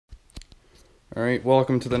Alright,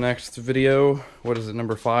 welcome to the next video. What is it,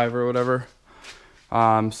 number 5 or whatever?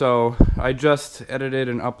 So I just edited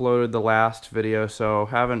and uploaded the last video, so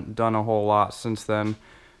haven't done a whole lot since then.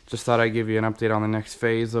 Just thought I'd give you an update on the next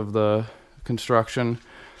phase of the construction.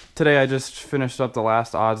 Today I just finished up the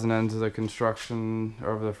last odds and ends of the construction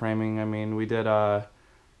of the framing. I mean, we did, I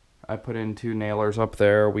put in 2 nailers up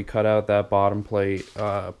there. We cut out that bottom plate,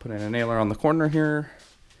 put in a nailer on the corner here.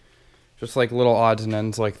 Just like little odds and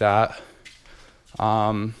ends like that.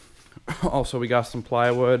 Also we got some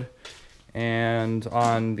plywood, and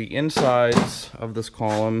on the insides of this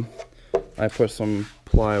column I put some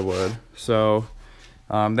plywood, so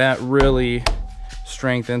that really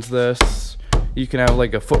strengthens this. You can have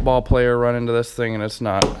like a football player run into this thing and it's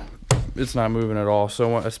not moving at all.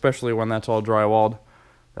 So especially when that's all drywalled,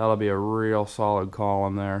 that'll be a real solid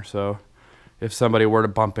column there. So if somebody were to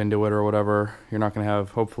bump into it or whatever, you're not going to have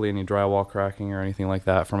hopefully any drywall cracking or anything like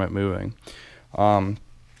that from it moving.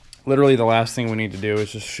 Literally the last thing we need to do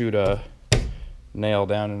is just shoot a nail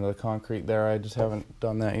down into the concrete there. I just haven't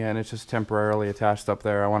done that yet, and it's just temporarily attached up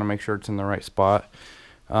there. I want to make sure it's in the right spot.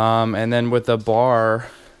 And then with the bar,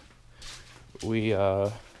 we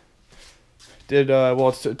did, well,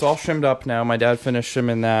 it's all shimmed up now. My dad finished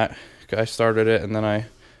shimming that. I started it, and then I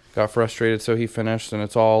got frustrated, so he finished, and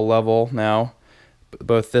it's all level now,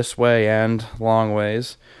 both this way and long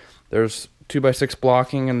ways. There's 2x6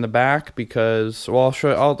 blocking in the back because, well,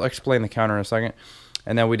 I'll explain the counter in a second.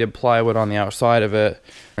 And then we did plywood on the outside of it,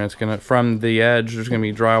 and it's gonna, from the edge, there's gonna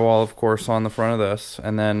be drywall, of course, on the front of this,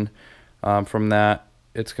 and then from that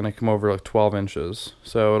it's gonna come over like 12 inches,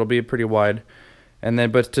 so it'll be pretty wide. And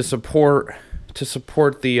then, but to support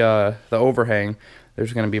the overhang,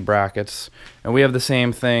 there's gonna be brackets, and we have the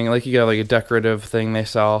same thing. Like, you got like a decorative thing they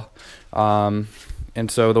sell, and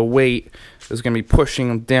so the weight is going to be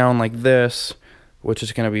pushing down like this, which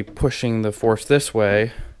is going to be pushing the force this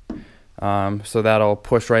way. So that'll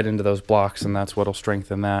push right into those blocks, and that's what'll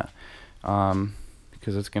strengthen that,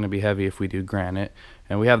 because it's going to be heavy if we do granite.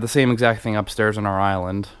 And we have the same exact thing upstairs on our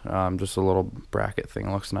island, just a little bracket thing.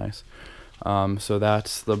 It looks nice. So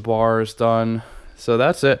that's the bars done. So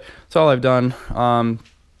that's it. That's all I've done.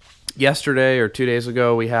 Yesterday or 2 days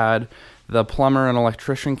ago, we had the plumber and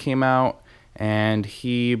electrician came out, and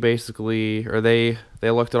he basically, or they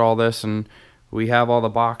looked at all this, and we have all the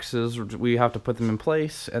boxes. We have to put them in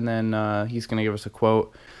place, and then he's going to give us a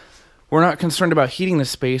quote. We're not concerned about heating the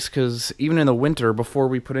space, because even in the winter, before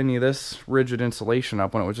we put any of this rigid insulation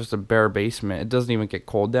up, when it was just a bare basement, it doesn't even get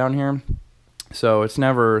cold down here. So it's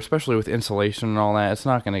never, especially with insulation and all that, it's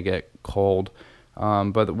not going to get cold.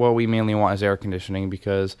 But what we mainly want is air conditioning,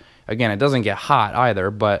 because, again, it doesn't get hot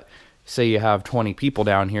either, but say you have 20 people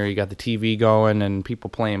down here, you got the TV going and people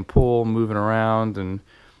playing pool, moving around, and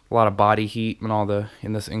a lot of body heat and all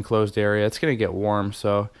in this enclosed area. It's going to get warm,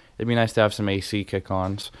 so it'd be nice to have some AC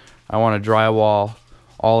kick-ons. I want to drywall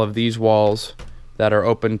all of these walls that are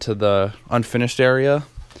open to the unfinished area,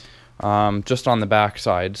 just on the back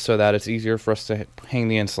side, so that it's easier for us to hang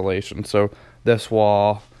the insulation. So this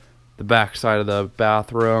wall, the back side of the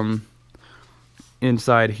bathroom,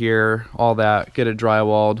 inside here, all that, get it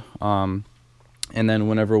drywalled, and then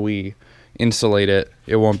whenever we insulate it,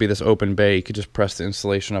 it won't be this open bay. You could just press the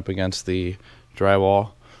insulation up against the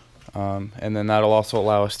drywall, and then that'll also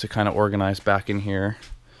allow us to kind of organize back in here.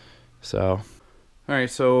 So,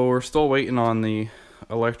 alright, so we're still waiting on the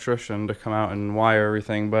electrician to come out and wire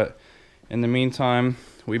everything, but in the meantime,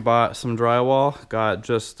 we bought some drywall, got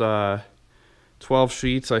just 12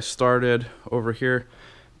 sheets. I started over here.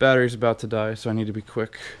 Battery's about to die, so I need to be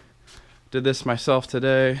quick. Did this myself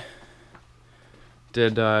today.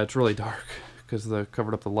 It's really dark because they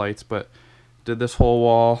covered up the lights, but did this whole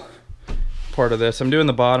wall, part of this. I'm doing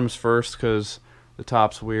the bottoms first because the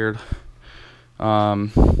top's weird. And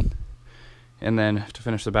then to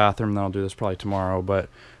finish the bathroom, then I'll do this probably tomorrow. But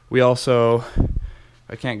we also,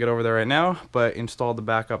 I can't get over there right now, but installed the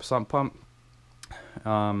backup sump pump.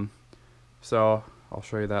 So I'll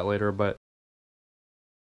show you that later, but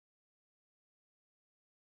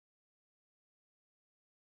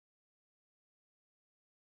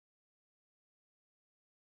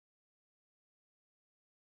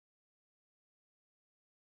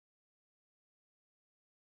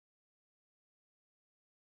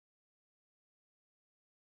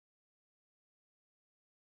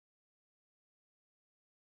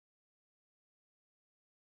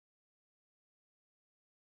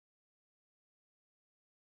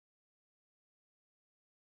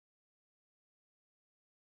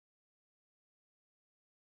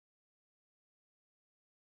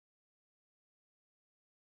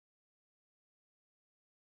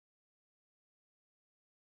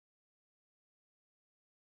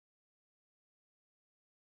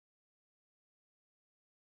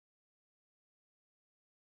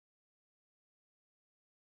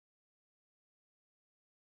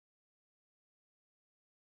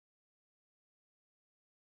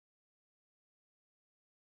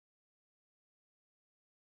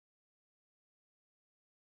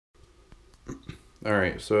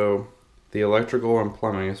Alright, so the electrical and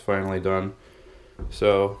plumbing is finally done.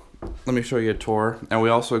 So let me show you a tour. And we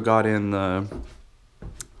also got in the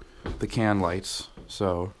can lights.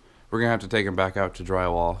 So we're gonna have to take them back out to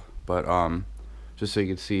drywall. But just so you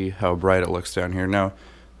can see how bright it looks down here. Now,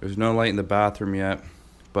 there's no light in the bathroom yet,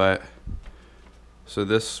 but so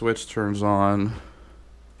this switch turns on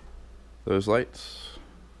those lights.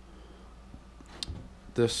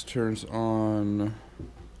 This turns on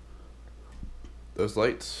those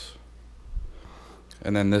lights.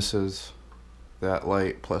 And then this is that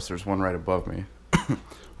light, plus there's one right above me.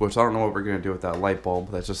 Which I don't know what we're gonna do with that light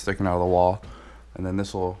bulb that's just sticking out of the wall. And then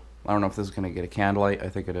this will, I don't know if this is gonna get a candlelight, I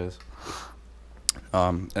think it is.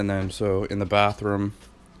 And then so in the bathroom,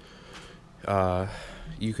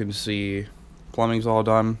 you can see plumbing's all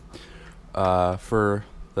done. For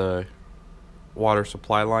the water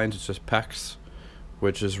supply lines, it's just PEX,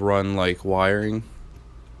 which is run like wiring.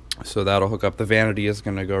 So that'll hook up. The vanity is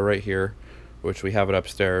gonna go right here, which we have it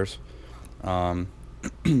upstairs. Pipe,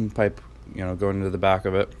 going into the back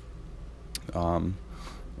of it. And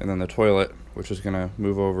then the toilet, which is gonna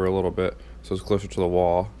move over a little bit, so it's closer to the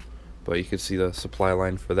wall. But you can see the supply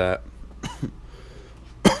line for that.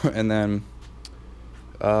 And then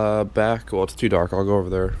back, well, it's too dark. I'll go over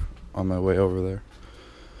there on my way over there.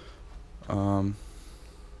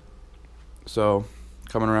 So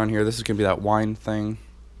coming around here, this is gonna be that wine thing.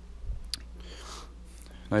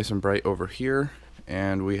 Nice and bright over here.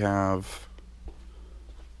 And we have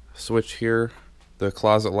a switch here. The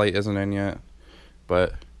closet light isn't in yet,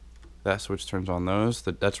 but that switch turns on those.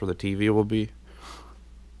 That's where the TV will be.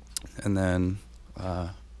 And then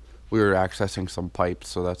we were accessing some pipes,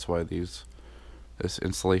 so that's why this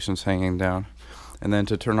insulation's hanging down. And then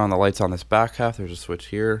to turn on the lights on this back half, there's a switch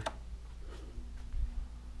here.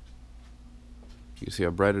 You can see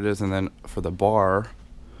how bright it is. And then for the bar,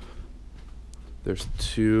 there's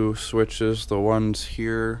two switches. The one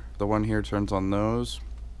here turns on those.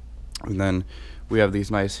 And then we have these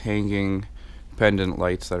nice hanging pendant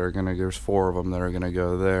lights that are gonna, there's 4 of them that are gonna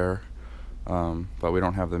go there. But we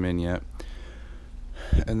don't have them in yet.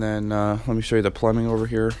 And then let me show you the plumbing over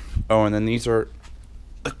here. Oh, and then these are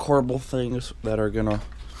the corbel things that are gonna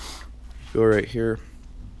go right here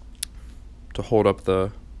to hold up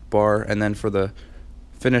the bar. And then for the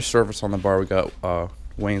finished surface on the bar, we got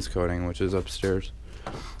wainscoting, which is upstairs.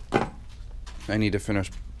 I need to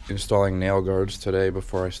finish installing nail guards today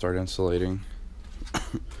before I start insulating.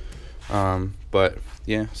 But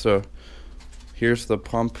yeah, so here's the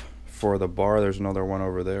pump for the bar. There's another one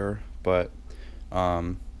over there, but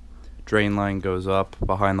drain line goes up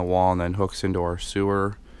behind the wall and then hooks into our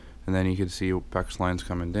sewer, and then you can see PEX lines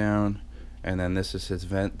coming down. And then this is his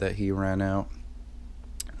vent that he ran out.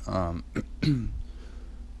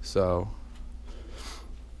 So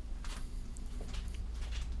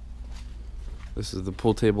this is the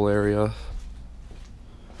pool table area,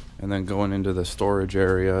 and then going into the storage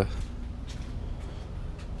area.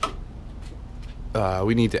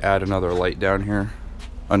 We need to add another light down here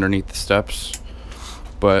underneath the steps,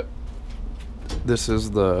 but this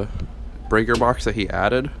is the breaker box that he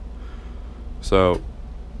added. So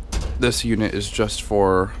this unit is just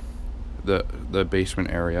for the basement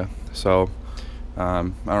area. So I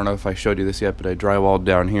don't know if I showed you this yet, but I drywalled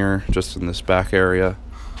down here just in this back area,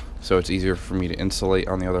 so it's easier for me to insulate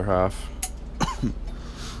on the other half.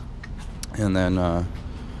 And then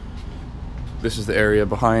this is the area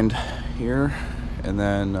behind here, and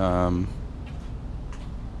then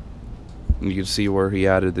you can see where he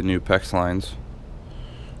added the new PEX lines,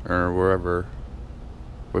 or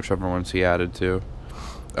whichever ones he added to.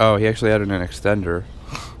 Oh, he actually added an extender,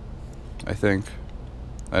 I think.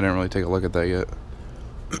 I didn't really take a look at that yet.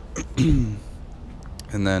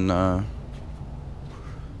 And then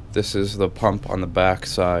this is the pump on the back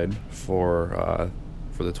side for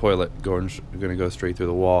the toilet, gonna go straight through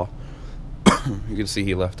the wall. You can see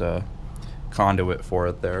he left a conduit for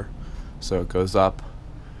it there, so it goes up.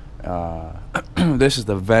 This is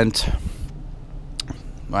the vent.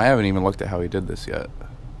 I haven't even looked at how he did this yet.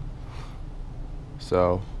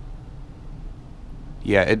 So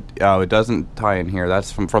yeah, it doesn't tie in here.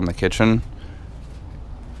 That's from the kitchen.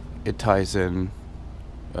 It ties in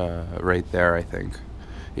right there, I think.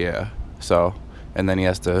 Yeah. So, and then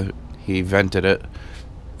he vented it.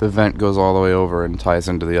 The vent goes all the way over and ties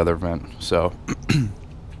into the other vent. So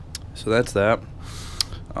so that's that.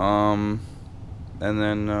 And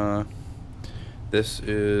then this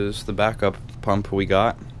is the backup pump we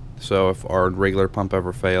got. So if our regular pump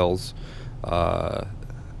ever fails,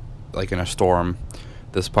 like in a storm,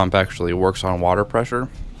 this pump actually works on water pressure.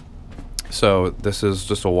 So this is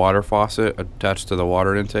just a water faucet attached to the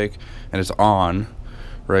water intake, and it's on,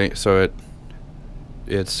 right? So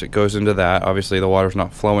it goes into that. Obviously the water's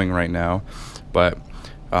not flowing right now, but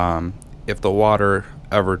if the water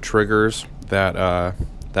ever triggers that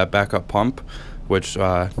that backup pump, which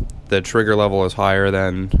the trigger level is higher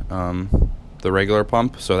than the regular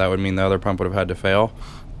pump, so that would mean the other pump would have had to fail.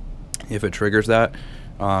 If it triggers that,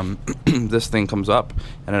 this thing comes up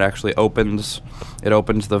and it actually opens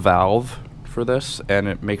the valve for this, and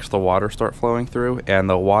it makes the water start flowing through, and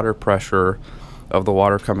the water pressure of the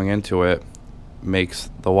water coming into it makes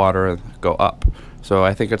the water go up. So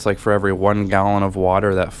I think it's like for every 1 gallon of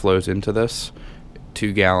water that flows into this,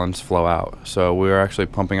 2 gallons flow out. So we are actually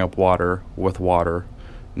pumping up water with water,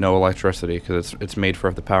 no electricity, because it's made for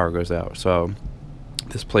if the power goes out. So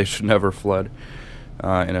this place should never flood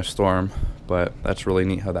in a storm, but that's really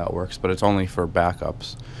neat how that works. But it's only for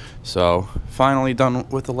backups. So finally done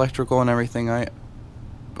with electrical and everything.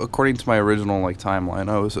 According to my original timeline,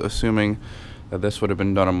 I was assuming that this would have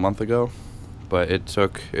been done a month ago, but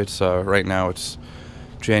right now it's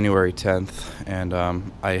January 10th, and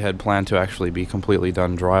I had planned to actually be completely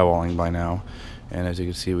done drywalling by now, and as you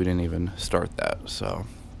can see, we didn't even start that. So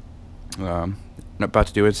about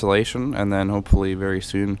to do insulation, and then hopefully very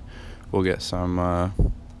soon we'll get some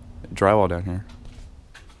drywall down here.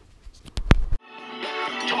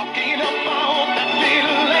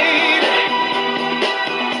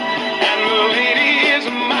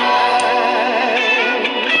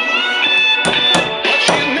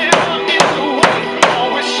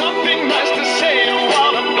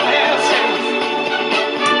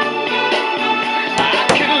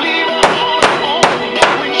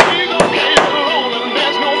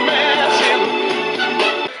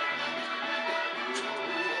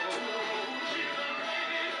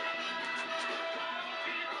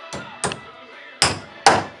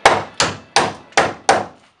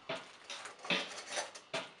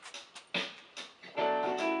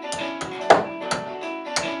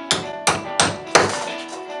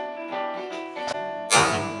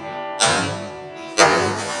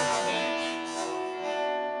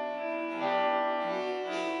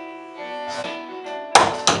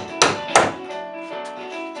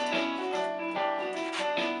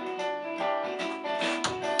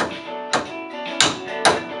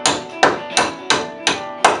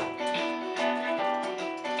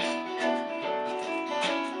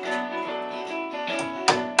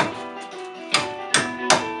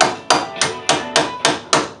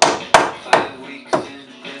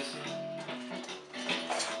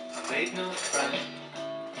 Made no friend,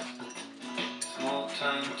 small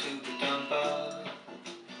time to be done by.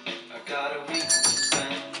 I got a week to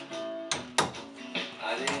spend.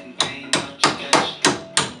 I didn't pay much attention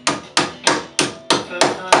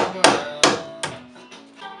first time around.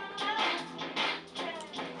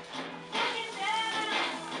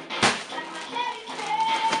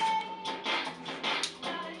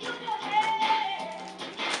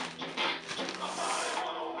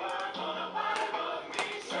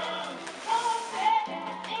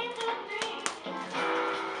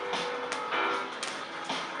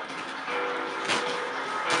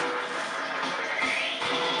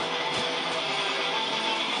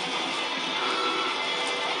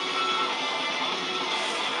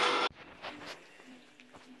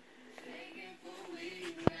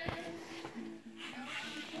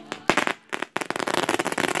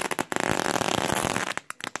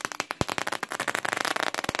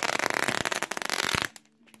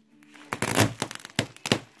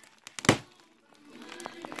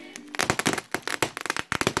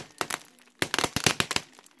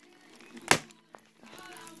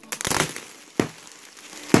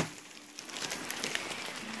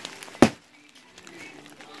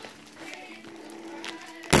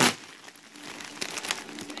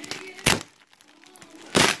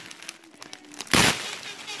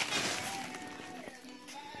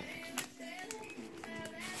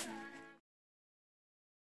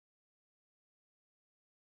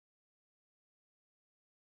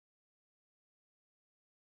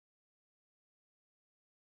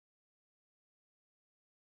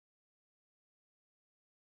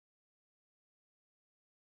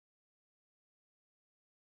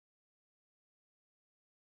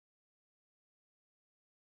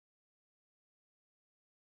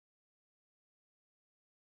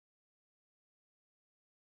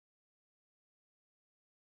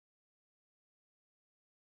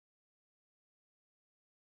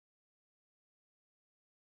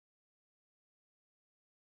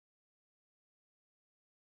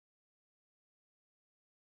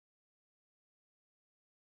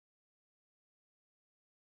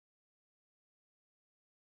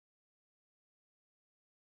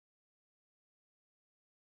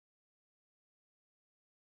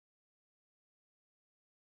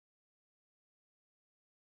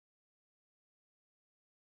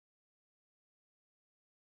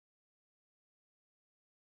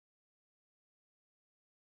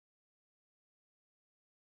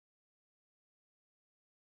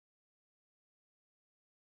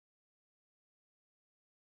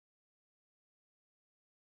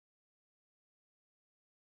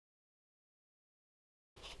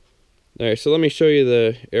 Alright, so let me show you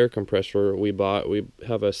the air compressor we bought. We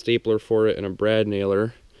have a stapler for it and a brad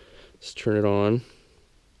nailer. Let's turn it on.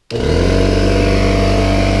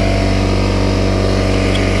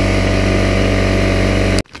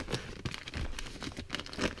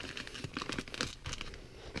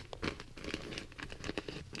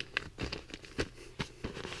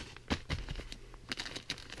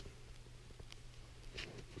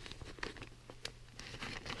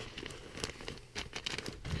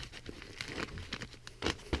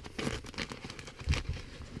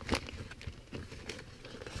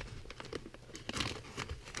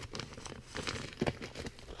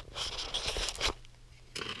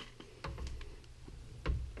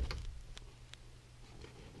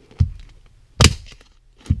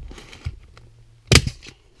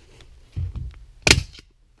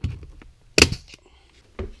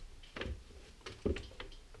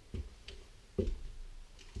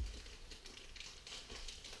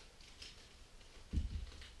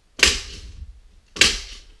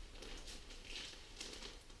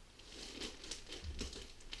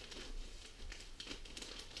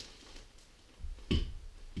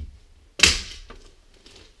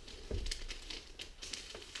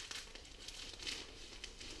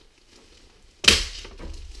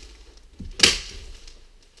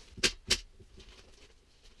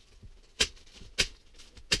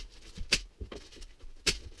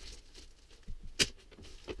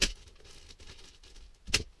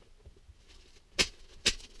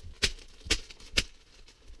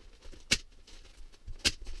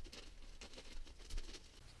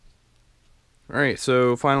 Alright,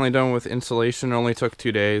 so finally done with insulation. It only took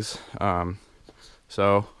 2 days.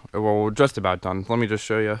 So, well, we're just about done. Let me just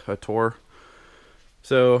show you a tour.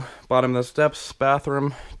 So, bottom of the steps,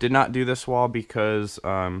 bathroom. Did not do this wall because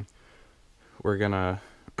we're gonna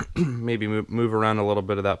maybe move around a little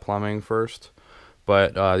bit of that plumbing first.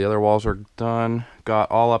 But the other walls are done. Got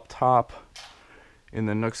all up top in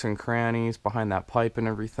the nooks and crannies behind that pipe and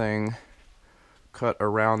everything. Cut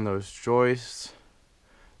around those joists.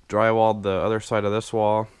 Drywalled the other side of this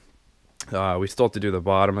wall. We still have to do the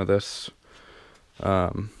bottom of this.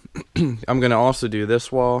 I'm gonna also do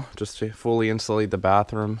this wall just to fully insulate the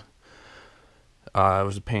bathroom. It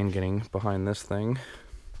was a pain getting behind this thing.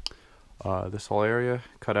 This whole area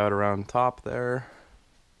cut out around top there,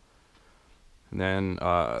 and then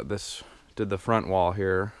this did the front wall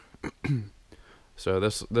here. So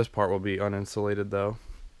this part will be uninsulated though,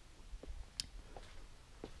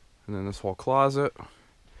 and then this whole closet.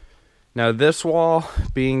 Now this wall,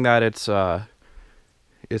 being that it's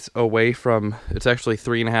away from, it's actually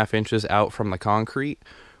 3.5 inches out from the concrete,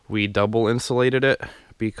 we double insulated it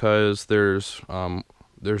because there's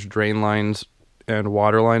drain lines and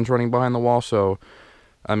water lines running behind the wall. So,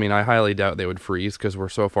 I mean, I highly doubt they would freeze because we're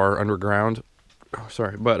so far underground. Oh,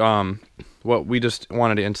 sorry, but what we just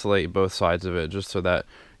wanted to insulate both sides of it just so that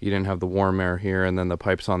you didn't have the warm air here and then the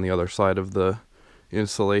pipes on the other side of the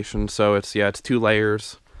insulation. So it's 2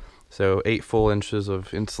 layers. So 8 full inches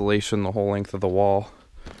of insulation the whole length of the wall.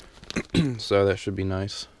 So that should be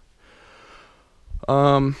nice.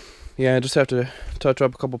 Yeah, I just have to touch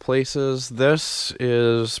up a couple places. This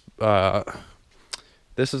is the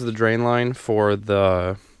drain line for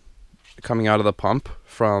the coming out of the pump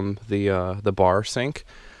from the bar sink,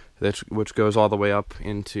 which goes all the way up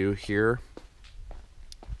into here.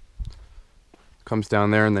 Comes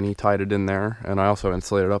down there, and then he tied it in there, and I also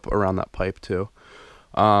insulated up around that pipe too.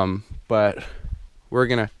 But we're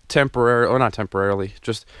gonna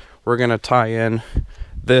we're gonna tie in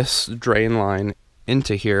this drain line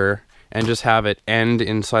into here and just have it end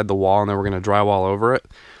inside the wall, and then we're gonna drywall over it.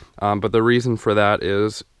 But the reason for that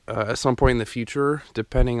is at some point in the future,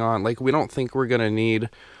 depending on, like, we don't think we're gonna need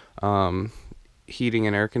heating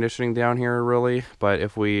and air conditioning down here really, but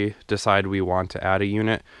if we decide we want to add a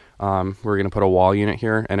unit, we're gonna put a wall unit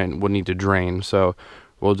here, and it would need to drain. So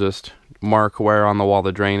we'll just mark where on the wall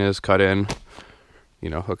the drain is, cut in,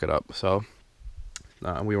 hook it up. So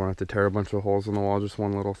we won't have to tear a bunch of holes in the wall, just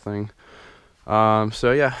one little thing.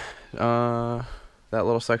 So yeah, that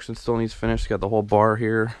little section still needs finished. Got the whole bar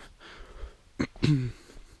here, the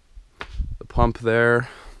pump there.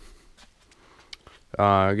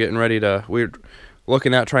 Getting ready to, we're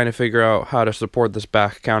looking at trying to figure out how to support this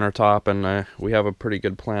back countertop, and we have a pretty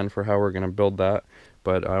good plan for how we're going to build that,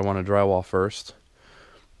 but I want to drywall first.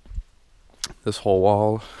 This whole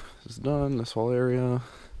wall is done, this whole area.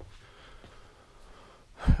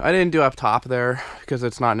 I didn't do up top there because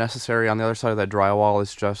it's not necessary. On the other side of that drywall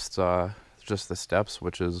is just the steps,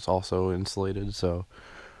 which is also insulated. So,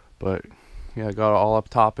 but yeah, I got all up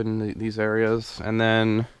top in these areas, and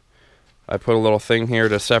then I put a little thing here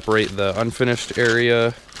to separate the unfinished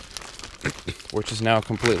area which is now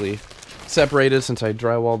completely separated since I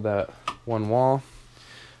drywalled that one wall.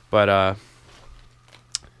 But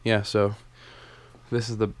yeah, so this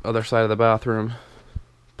is the other side of the bathroom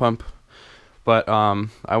pump. But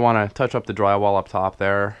I want to touch up the drywall up top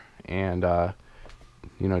there and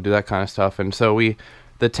you know, do that kind of stuff. And so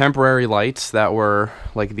the temporary lights that were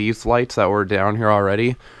like these lights that were down here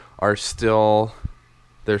already are still,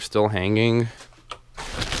 they're still hanging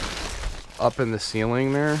up in the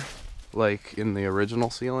ceiling there, like in the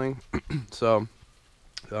original ceiling. So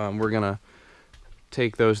we're gonna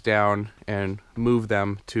take those down and move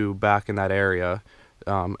them to back in that area,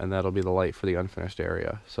 and that'll be the light for the unfinished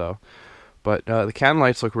area. So but the can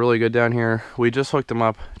lights look really good down here. We just hooked them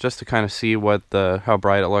up just to kind of see what how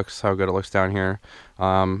bright it looks, how good it looks down here.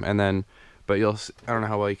 And then, but I don't know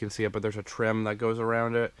how well you can see it, but there's a trim that goes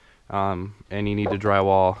around it. And you need to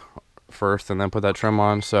drywall first and then put that trim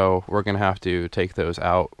on. So we're going to have to take those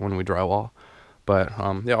out when we drywall. But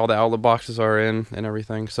yeah, all the outlet boxes are in and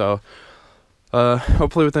everything. So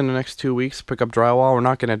hopefully within the next 2 weeks, pick up drywall. We're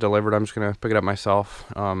not going to deliver it. I'm just going to pick it up myself,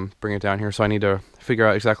 bring it down here. So I need to figure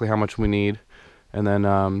out exactly how much we need. And then,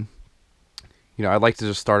 you know, I'd like to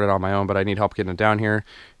just start it on my own, but I need help getting it down here.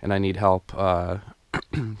 And I need help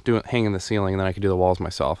hanging the ceiling, and then I can do the walls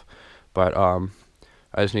myself. But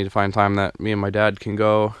I just need to find time that me and my dad can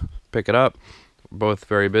go pick it up. We're both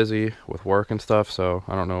very busy with work and stuff, so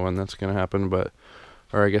I don't know when that's going to happen. But,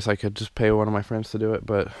 or I guess I could just pay one of my friends to do it.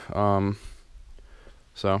 But,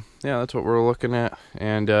 so yeah, that's what we're looking at.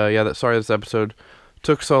 And yeah, sorry this episode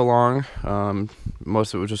took so long.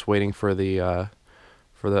 Most of it was just waiting for the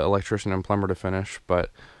electrician and plumber to finish.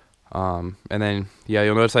 But and then yeah,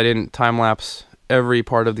 you'll notice I didn't time lapse every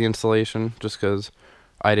part of the installation just because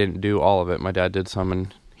I didn't do all of it. My dad did some,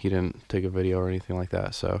 and he didn't take a video or anything like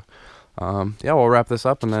that. So yeah, we'll wrap this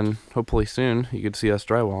up, and then hopefully soon you could see us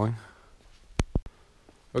drywalling.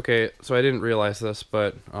 Okay, so I didn't realize this,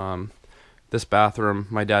 but this bathroom,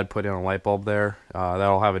 my dad put in a light bulb there.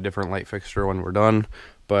 That'll have a different light fixture when we're done.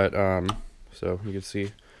 But, so you can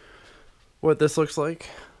see what this looks like.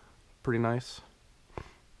 Pretty nice.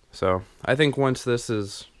 So, I think once this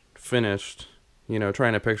is finished, you know,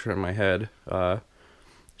 trying to picture it in my head,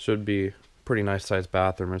 should be pretty nice sized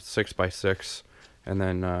bathroom. It's 6x6. And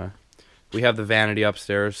then, we have the vanity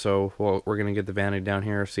upstairs, so we're going to get the vanity down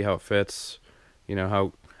here, see how it fits, you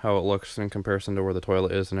know, how it looks in comparison to where the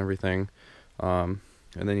toilet is and everything. And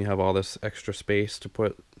then you have all this extra space to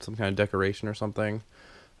put some kind of decoration or something.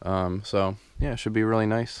 So yeah, it should be really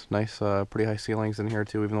nice. Nice, pretty high ceilings in here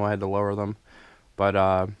too, even though I had to lower them. But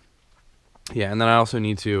yeah, and then I also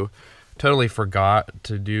totally forgot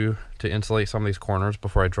to insulate some of these corners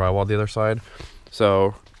before I drywalled the other side.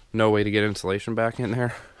 So no way to get insulation back in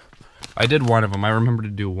there. I did one of them. I remember to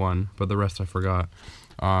do one, but the rest I forgot.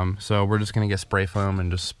 So we're just gonna get spray foam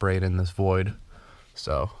and just spray it in this void.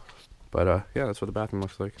 So. But yeah, that's what the bathroom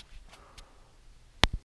looks like.